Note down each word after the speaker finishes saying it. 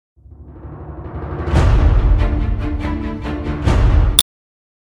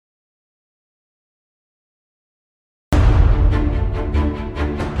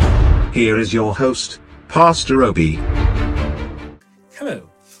Here is your host, Pastor Obi. Hello,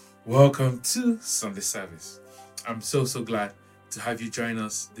 welcome to Sunday service. I'm so glad to have you join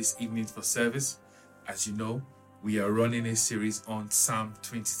us this evening for service. As you know, we are running a series on Psalm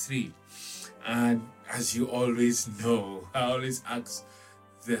 23. And as you always know, I always ask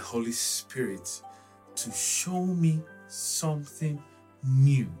the Holy Spirit to show me something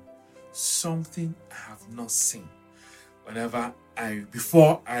new, something I have not seen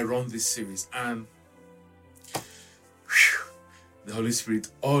before I run this series. And the Holy Spirit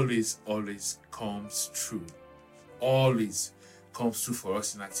always comes through. Always comes through for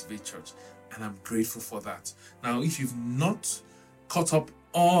us in Activate Church. And I'm grateful for that. Now, if you've not caught up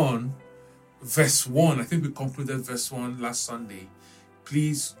on verse 1, I think we concluded verse 1 last Sunday,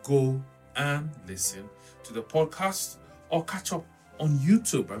 please go and listen to the podcast or catch up on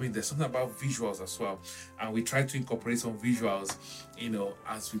YouTube. I mean, there's something about visuals as well. And we try to incorporate some visuals,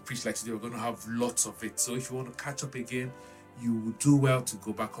 as we preach like today. We're going to have lots of it. So if you want to catch up again, you will do well to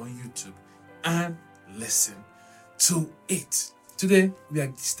go back on YouTube and listen to it. Today, we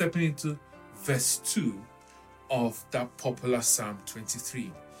are stepping into verse 2 of that popular Psalm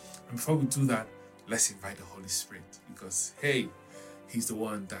 23. And before we do that, let's invite the Holy Spirit, because, hey, He's the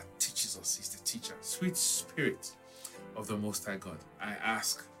one that teaches us. He's the teacher. Sweet Spirit of the Most High God, I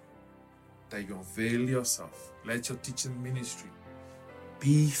ask that you unveil yourself. Let your teaching ministry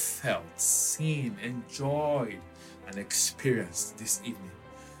be felt, seen, enjoyed, and experienced this evening.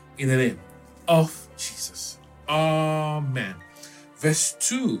 In the name of Jesus. Amen. Verse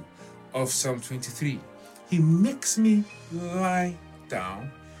 2 of Psalm 23. He makes me lie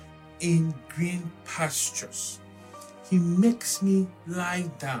down in green pastures. He makes me lie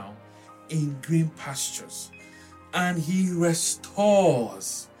down in green pastures. And He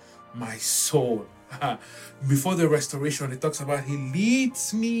restores my soul. Before the restoration, it talks about He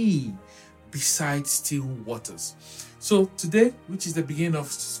leads me beside still waters. So today, which is the beginning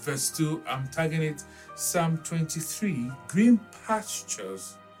of verse 2, I'm tagging it Psalm 23, green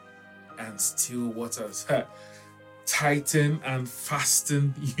pastures and still waters. Tighten and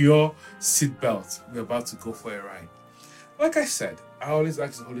fasten your seatbelt. We're about to go for a ride. Like I said, I always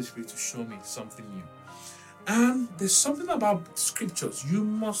ask the Holy Spirit to show me something new. And there's something about scriptures you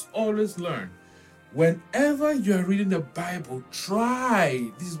must always learn. Whenever you're reading the Bible,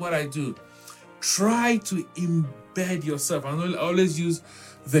 this is what I do. Try to embed yourself. I always use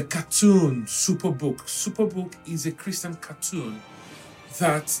the cartoon Superbook. Superbook is a Christian cartoon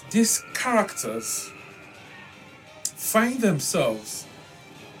that these characters find themselves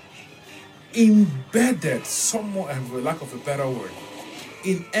embedded somewhat, for lack of a better word,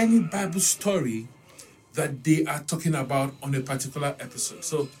 in any Bible story that they are talking about on a particular episode.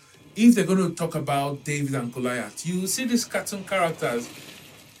 So if they're going to talk about David and Goliath, you see these cartoon characters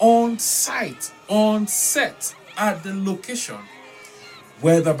on set, at the location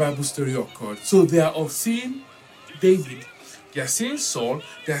where the Bible story occurred. So they are seeing David, they are seeing Saul,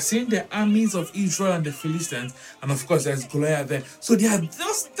 they are seeing the armies of Israel and the Philistines, and of course there's Goliath there. So they are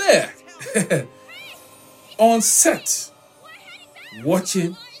just there on set,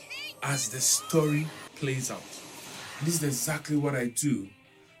 watching as the story plays out. This is exactly what I do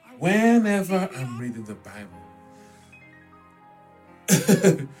whenever I'm reading the Bible.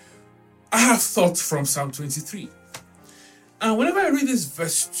 I have thoughts from Psalm 23. And whenever I read this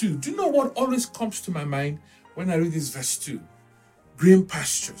verse 2, do you know what always comes to my mind when I read this verse 2? Green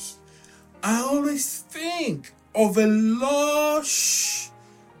pastures. I always think of a lush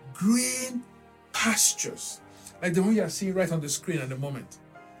green pastures, like the one you are seeing right on the screen at the moment.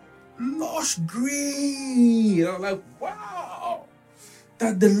 Lush green. I'm like, wow,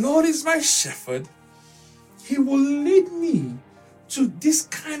 that the Lord is my shepherd. He will lead me to this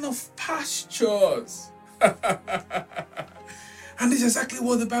kind of pastures. And this is exactly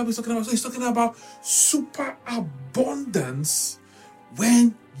what the Bible is talking about. So it's talking about super abundance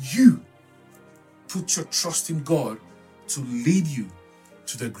when you put your trust in God to lead you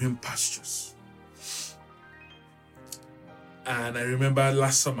to the green pastures. And I remember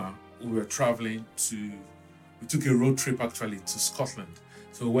last summer we were traveling we took a road trip actually to Scotland.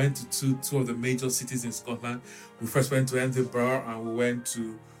 So we went to two of the major cities in Scotland. We first went to Edinburgh and we went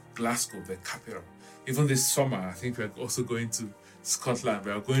to Glasgow, the capital. Even this summer, I think we're also going to Scotland.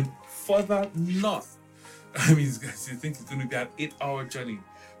 We are going further north. I mean, I think it's going to be an 8-hour journey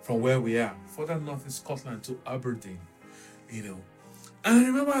from where we are, further north in Scotland to Aberdeen, And I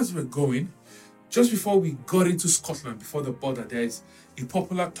remember as we were going, just before we got into Scotland, before the border, there is a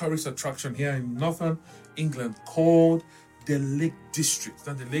popular tourist attraction here in northern England called the Lake District.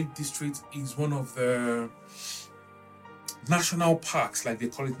 Now, the Lake District is one of the national parks, like they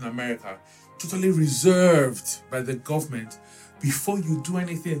call it in America, totally reserved by the government before you do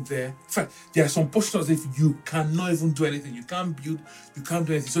anything there. In fact, there are some portions if you cannot even do anything. You can't build, you can't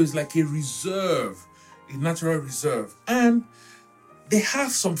do anything. So it's like a reserve, a natural reserve. And they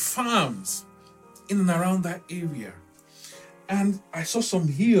have some farms in and around that area. And I saw some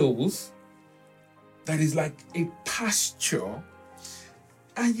hills that is like a pasture.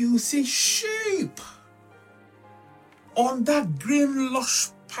 And you see sheep on that green lush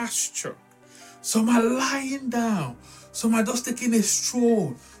pasture. Some are lying down. Some are just taking a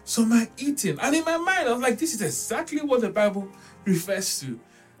stroll. Some are eating. And in my mind, I was like, this is exactly what the Bible refers to,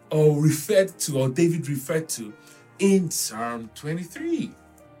 or David referred to in Psalm 23.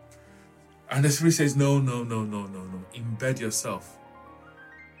 And the Spirit says, no. Embed yourself.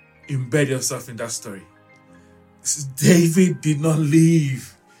 Embed yourself in that story. David did not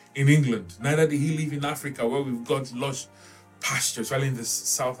live in England. Neither did he live in Africa, where we've got lush pastures, well in the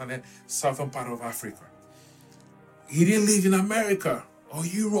southern part of Africa. He didn't live in America or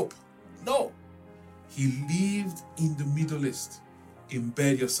Europe. No. He lived in the Middle East.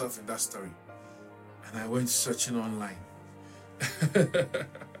 Embed yourself in that story. And I went searching online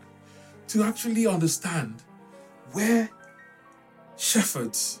to actually understand where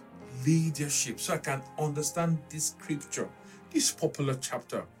shepherds lead their sheep, so I can understand this scripture, this popular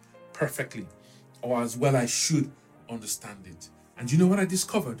chapter perfectly, or as well I should understand it. And you know what I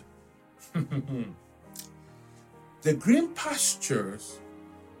discovered? The green pastures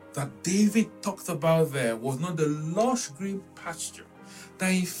that David talked about there was not the lush green pasture. That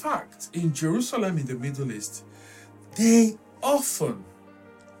in fact, in Jerusalem in the Middle East, they often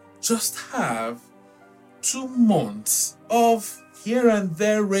just have 2 months of here and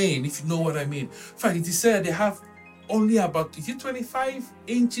there rain, if you know what I mean. In fact, it is said they have only about 25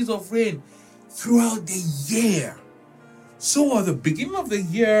 inches of rain throughout the year. So at the beginning of the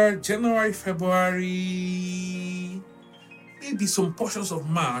year, January, February, maybe some portions of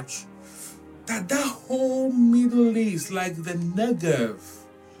March, that whole Middle East, like the Negev,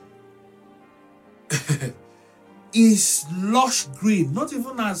 is lush green, not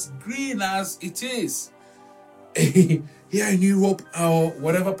even as green as it is here in Europe or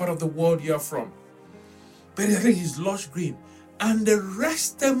whatever part of the world you're from. But I think it's lush green. And the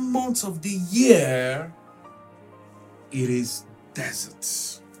rest of the months of the year, it is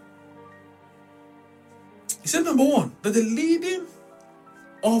deserts. He said, number one, that the leading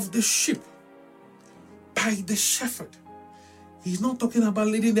of the sheep by the shepherd. He's not talking about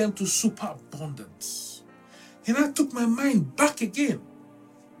leading them to superabundance. And I took my mind back again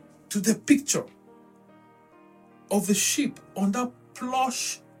to the picture of the sheep on that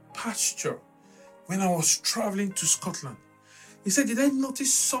plush pasture when I was traveling to Scotland. He said, did I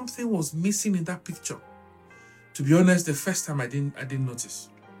notice something was missing in that picture? To be honest, the first time I didn't notice.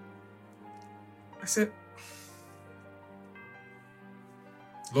 I said,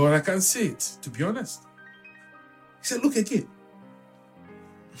 Lord, I can't see it, to be honest. He said, look again.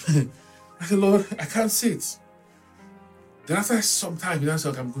 I said, Lord, I can't see it. Then after some time, he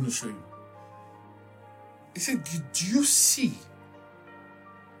said, I'm going to show you. He said, do you see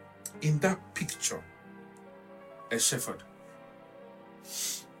in that picture a shepherd?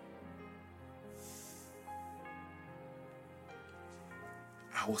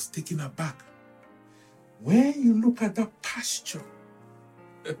 I was taken aback. When you look at that pasture,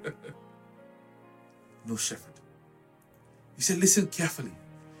 no shepherd. He said, listen carefully.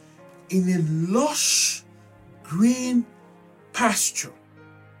 In a lush green pasture,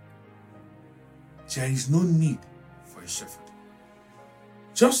 there is no need for a shepherd.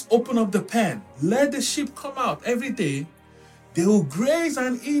 Just open up the pen. Let the sheep come out every day. They will graze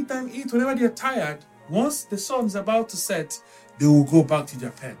and eat whenever they're tired. Once the sun is about to set, they will go back to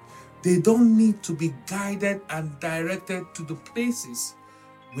their pen. They don't need to be guided and directed to the places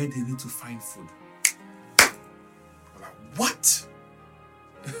where they need to find food. I'm like, what?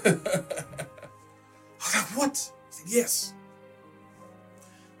 I was like, what? He said, yes.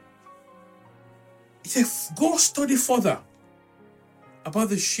 He said, go study further about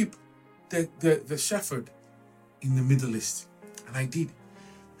the sheep, the shepherd in the Middle East. And I did.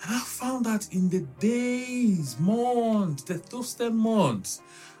 And I found that in the days, months, the toasted months,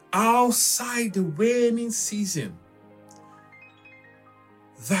 outside the raining season,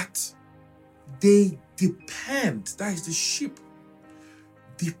 that they depend, that is the sheep,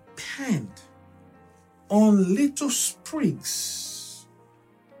 depend on little sprigs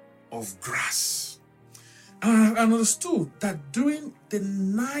of grass. And I understood that during the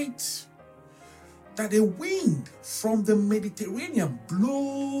night, that the wind from the Mediterranean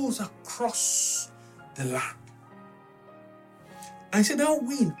blows across the land. And he said that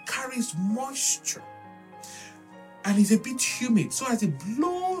wind carries moisture and it's a bit humid. So as it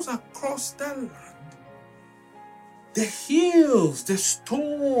blows across the land, the hills, the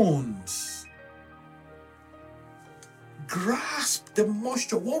stones grasp the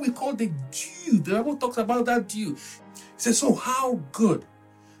moisture, what we call the dew. The Bible talks about that dew. It says, so how good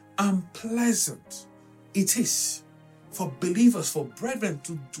and pleasant it is for believers, for brethren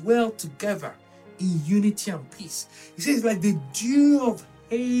to dwell together in unity and peace. He says, like the dew of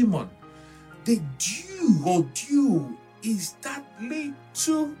Hermon. The dew is that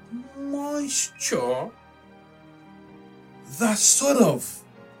little moisture that sort of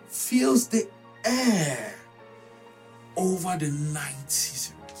fills the air over the night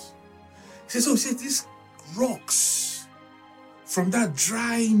seasons. He says, these rocks from that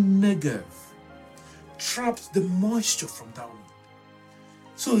dry Negev traps the moisture from that wind.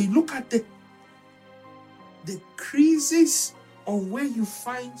 So you look at the creases of where you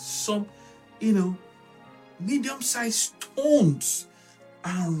find some, medium-sized stones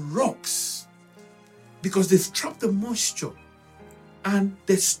and rocks, because they've trapped the moisture, and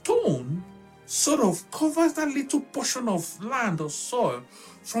the stone sort of covers that little portion of land or soil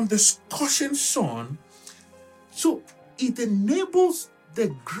from the scorching sun. So it enables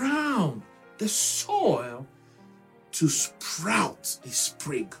the ground, the soil, to sprout a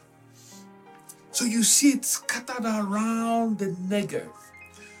sprig. So you see it scattered around the Negev.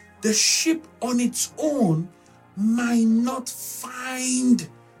 The sheep on its own might not find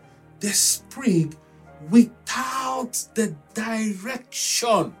the sprig without the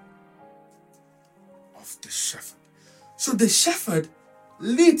direction of the shepherd. So the shepherd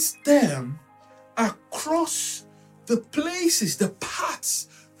leads them across the places, the paths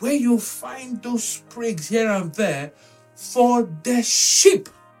where you find those sprigs here and there for the sheep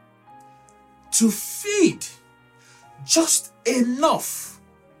to feed just enough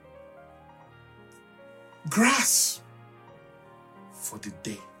grass for the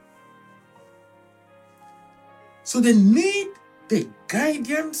day. So they need the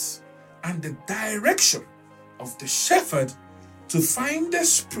guidance and the direction of the shepherd to find the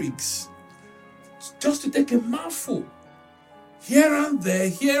sprigs, just to take a mouthful here and there,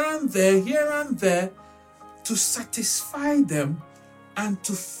 here and there, here and there, to satisfy them and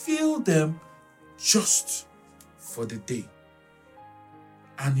to fill them just for the day.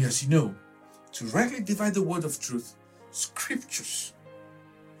 And as you know, to rightly divide the word of truth, scriptures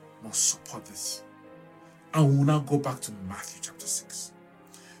must support this. And we'll now go back to Matthew chapter 6,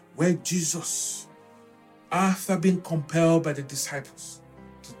 where Jesus, after being compelled by the disciples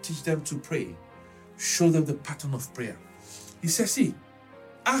to teach them to pray, show them the pattern of prayer. He says, see,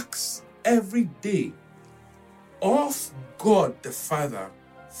 ask every day of God the Father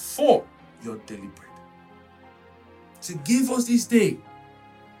for your daily bread. So give us this day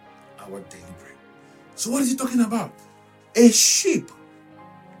our daily bread. So what is he talking about? A sheep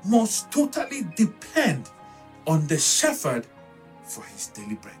must totally depend on the shepherd for his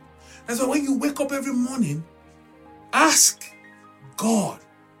daily bread. That's why when you wake up every morning, ask God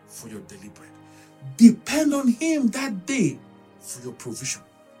for your daily bread. Depend on him that day for your provision.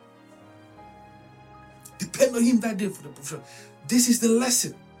 Depend on him that day for the provision. This is the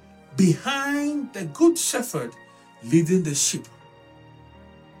lesson behind the good shepherd leading the sheep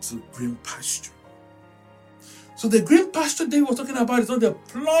to green pasture. So the green pasture they were talking about is not the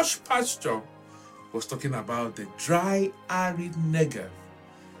plush pasture. Was talking about the dry, arid Negev,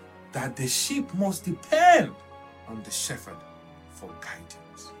 that the sheep must depend on the shepherd for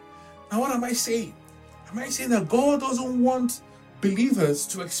guidance. Now, what am I saying? Am I saying that God doesn't want believers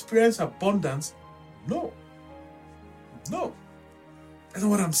to experience abundance? No. That's not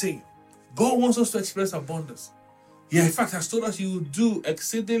what I'm saying. God wants us to experience abundance. Yeah, in fact, has told us He will do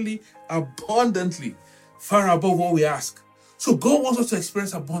exceedingly abundantly, far above what we ask. So God wants us to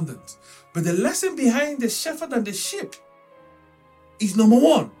experience abundance. But the lesson behind the shepherd and the sheep is, number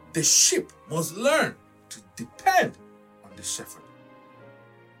one, the sheep must learn to depend on the shepherd.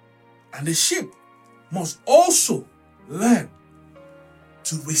 And the sheep must also learn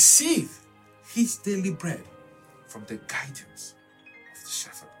to receive his daily bread from the guidance of the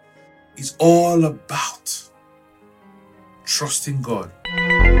shepherd. It's all about trusting God.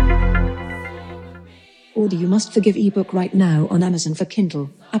 Order You Must Forgive ebook right now on Amazon for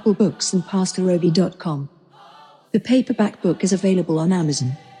Kindle, Apple Books and PastorObi.com. The paperback book is available on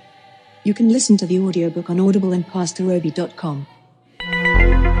Amazon. You can listen to the audiobook on Audible and PastorObi.com.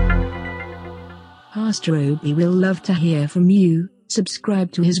 Pastor Obi will love to hear from you.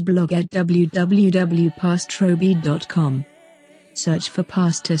 Subscribe to his blog at www.pastorobi.com. Search for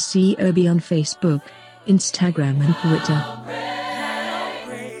Pastor C. Obi on Facebook, Instagram and Twitter.